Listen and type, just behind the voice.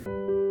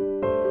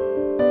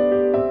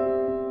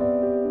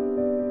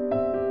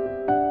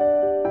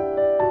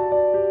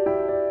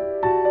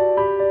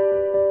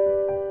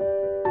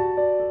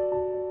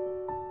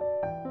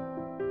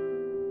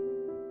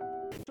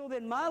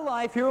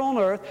life here on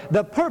earth,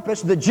 the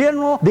purpose, the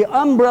general, the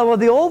umbrella,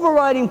 the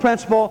overriding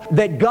principle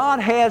that God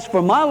has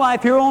for my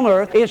life here on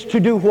earth is to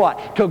do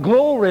what? To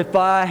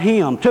glorify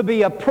Him, to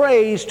be a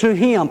praise to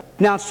Him.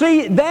 Now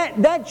see,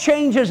 that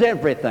changes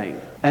everything.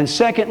 And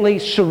secondly,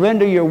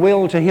 surrender your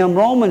will to Him.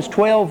 Romans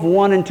 12,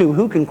 1 and 2.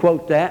 Who can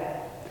quote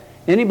that?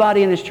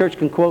 Anybody in this church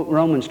can quote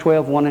Romans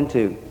 12, 1 and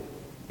 2.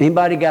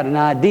 Anybody got an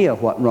idea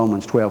of what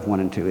Romans 12, 1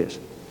 and 2 is?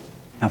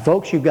 Now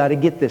folks, you've got to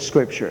get this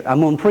Scripture. I'm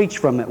going to preach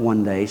from it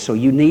one day, so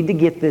you need to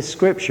get this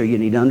Scripture. You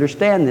need to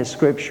understand this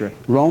Scripture.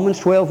 Romans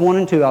 12, 1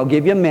 and 2. I'll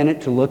give you a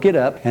minute to look it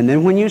up, and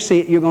then when you see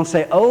it, you're going to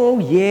say, oh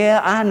yeah,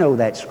 I know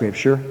that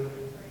Scripture.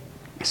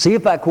 See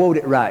if I quote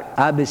it right.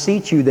 I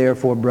beseech you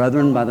therefore,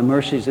 brethren, by the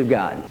mercies of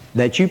God,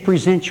 that you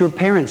present your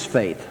parents'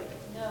 faith.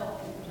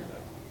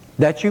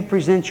 That you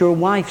present your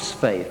wife's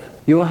faith,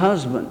 your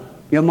husband,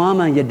 your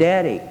mama and your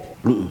daddy.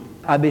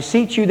 I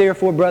beseech you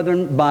therefore,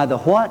 brethren, by the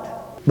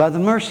what? By the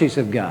mercies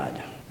of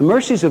God. The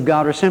mercies of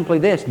God are simply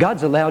this.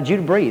 God's allowed you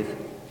to breathe.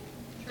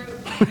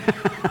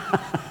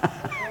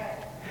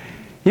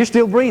 You're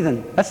still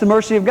breathing. That's the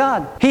mercy of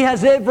God. He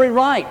has every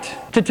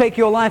right to take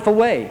your life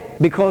away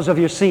because of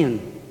your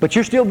sin. But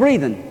you're still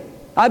breathing.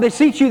 I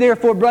beseech you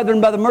therefore,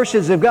 brethren, by the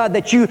mercies of God,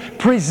 that you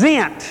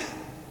present.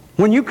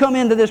 When you come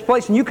into this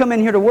place and you come in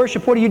here to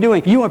worship, what are you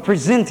doing? You are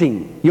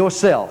presenting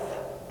yourself.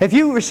 If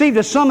you received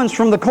a summons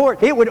from the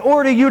court, it would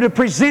order you to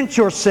present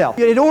yourself.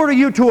 It would order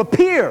you to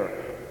appear.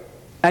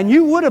 And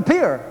you would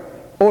appear,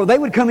 or they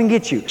would come and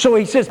get you. So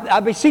he says, I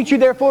beseech you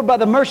therefore by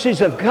the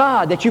mercies of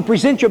God, that you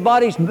present your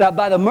bodies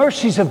by the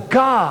mercies of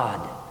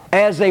God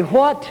as a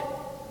what?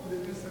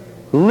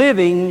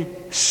 Living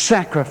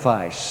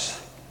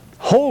sacrifice.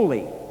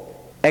 Holy,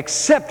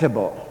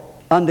 acceptable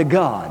unto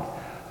God,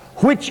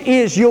 which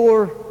is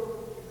your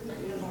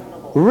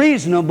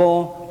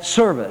reasonable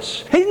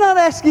service. He's not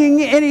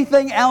asking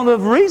anything out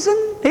of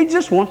reason. He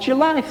just wants your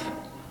life.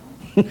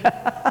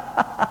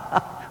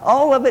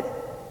 All of it.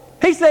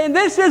 He's saying,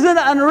 this isn't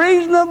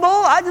unreasonable.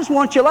 I just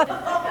want your life.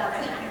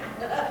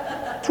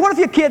 So what if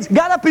your kids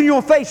got up in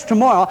your face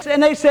tomorrow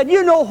and they said,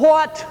 you know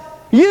what?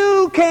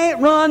 You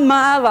can't run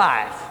my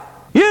life.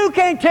 You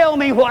can't tell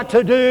me what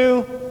to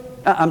do.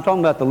 I'm talking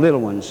about the little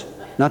ones,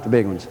 not the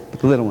big ones, but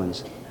the little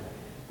ones.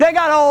 They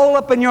got all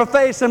up in your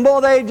face and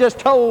boy, they just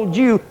told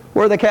you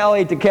where the cow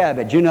ate the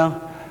cabbage, you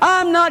know.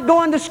 I'm not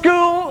going to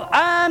school.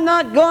 I'm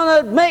not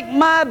going to make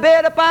my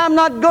bed up. I'm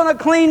not going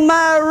to clean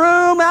my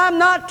room. I'm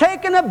not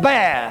taking a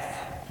bath.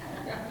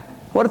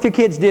 What if your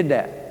kids did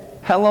that?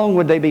 How long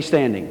would they be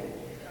standing?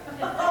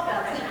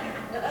 About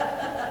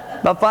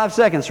 5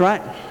 seconds,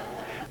 right?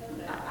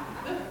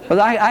 But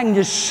I can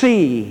just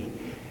see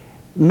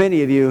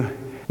many of you,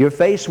 your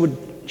face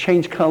would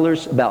change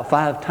colors about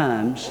 5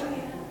 times.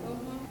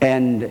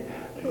 And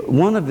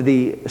one of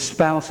the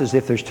spouses,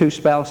 if there's 2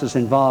 spouses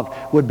involved,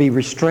 would be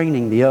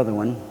restraining the other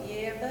one.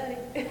 Yeah,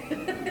 buddy.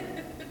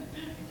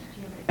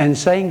 And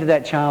saying to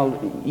that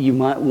child, you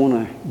might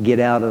want to get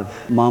out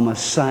of Mama's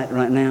sight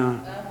right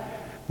now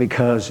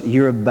because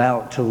you're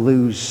about to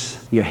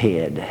lose your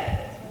head.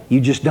 You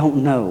just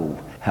don't know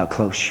how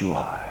close you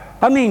are.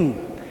 I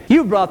mean,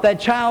 you brought that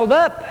child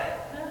up.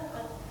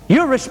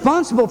 You're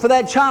responsible for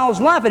that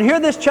child's life. And here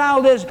this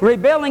child is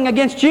rebelling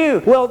against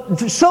you. Well,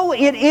 so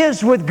it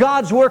is with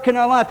God's work in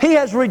our life. He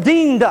has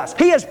redeemed us.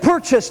 He has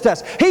purchased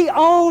us. He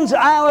owns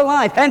our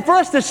life. And for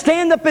us to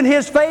stand up in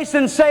His face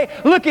and say,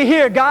 looky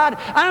here, God,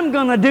 I'm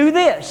going to do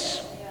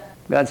this.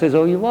 God says,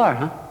 oh, you are,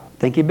 huh?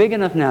 Think you're big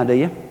enough now, do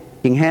you?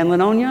 You can handle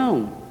it on your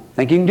own.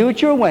 Think you can do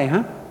it your way,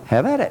 huh?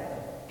 Have at it.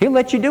 He'll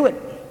let you do it.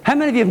 How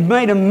many of you have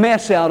made a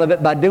mess out of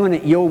it by doing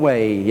it your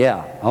way?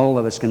 Yeah, all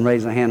of us can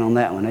raise a hand on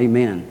that one.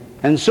 Amen.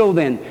 And so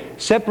then,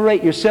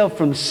 separate yourself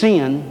from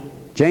sin.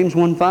 James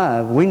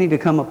 1:5, we need to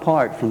come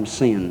apart from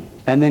sin.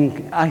 And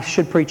then I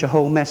should preach a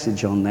whole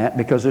message on that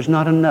because there's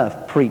not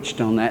enough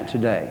preached on that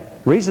today.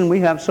 The reason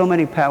we have so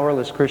many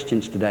powerless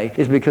Christians today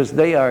is because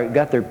they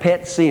got their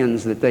pet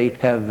sins that they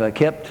have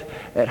kept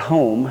at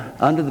home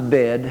under the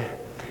bed,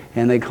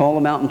 and they call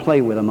them out and play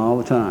with them all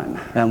the time.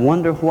 And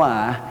wonder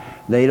why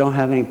they don't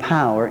have any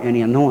power,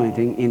 any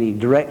anointing, any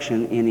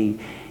direction, anything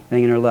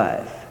in their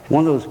life.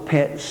 One of those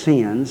pet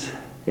sins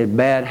is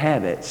bad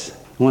habits.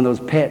 One of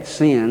those pet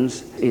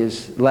sins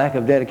is lack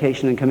of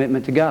dedication and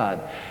commitment to God.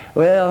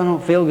 Well, I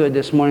don't feel good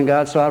this morning,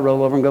 God, so I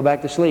roll over and go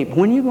back to sleep.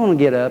 When are you going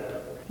to get up?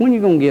 When are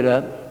you going to get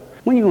up?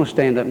 When are you going to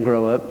stand up and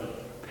grow up?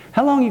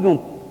 How long are you going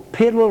to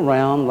piddle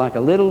around like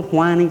a little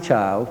whiny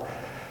child?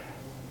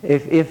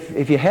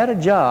 If you had a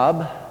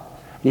job,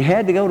 you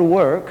had to go to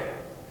work,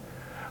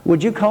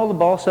 would you call the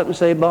boss up and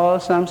say,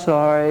 boss, I'm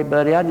sorry,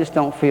 buddy, I just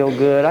don't feel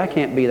good. I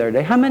can't be there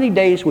today. How many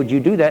days would you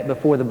do that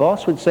before the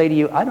boss would say to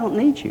you, I don't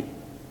need you?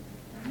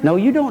 No,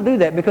 you don't do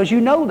that because you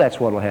know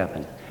that's what will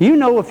happen. You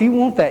know if you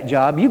want that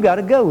job, you got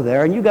to go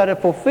there and you got to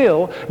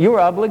fulfill your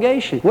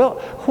obligation. Well,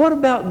 what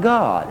about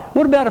God?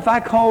 What about if I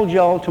called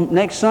y'all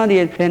next Sunday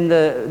and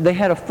they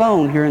had a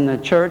phone here in the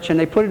church and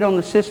they put it on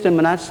the system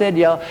and I said,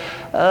 y'all,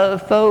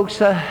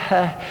 folks,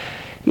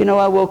 you know,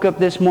 I woke up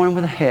this morning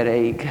with a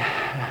headache.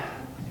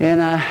 And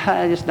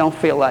I just don't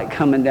feel like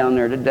coming down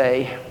there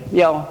today.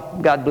 Y'all,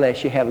 God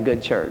bless you. Have a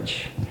good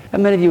church.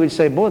 And many of you would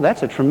say, boy,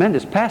 that's a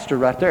tremendous pastor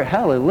right there.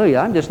 Hallelujah.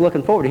 I'm just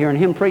looking forward to hearing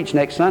him preach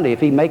next Sunday if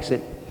he makes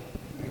it.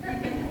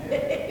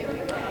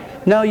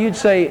 No, you'd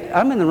say,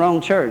 I'm in the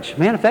wrong church.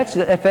 Man, if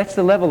that's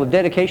the level of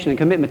dedication and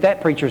commitment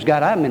that preacher's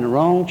got, I'm in the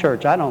wrong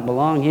church. I don't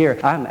belong here.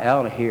 I'm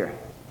out of here.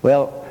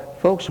 Well,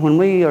 folks, when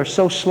we are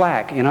so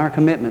slack in our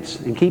commitments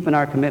and keeping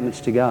our commitments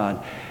to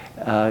God,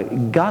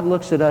 God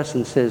looks at us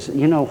and says,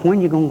 you know, when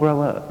are you going to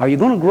grow up? Are you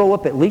going to grow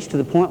up at least to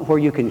the point where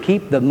you can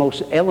keep the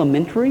most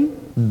elementary,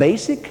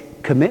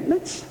 basic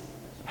commitments?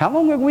 How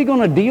long are we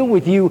going to deal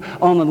with you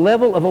on the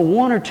level of a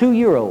 1 or 2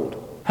 year old?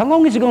 How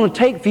long is it going to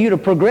take for you to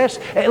progress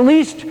at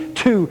least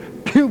to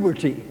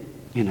puberty?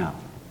 You know,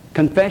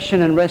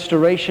 confession and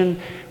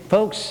restoration.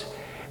 Folks,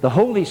 the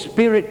Holy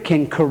Spirit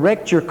can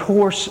correct your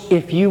course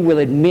if you will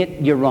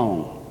admit you're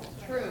wrong.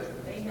 True.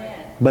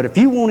 Amen. But if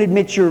you won't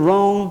admit you're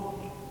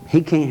wrong,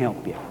 He can't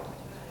help you.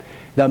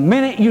 The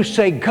minute you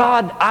say,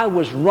 God, I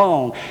was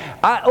wrong.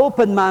 I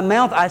opened my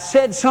mouth, I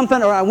said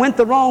something, or I went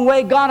the wrong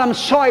way. God, I'm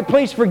sorry,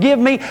 please forgive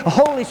me. The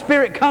Holy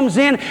Spirit comes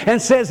in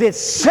and says, it's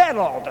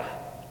settled.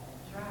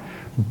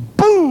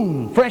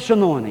 Boom! Fresh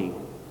anointing.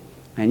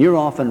 And you're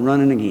off and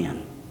running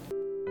again.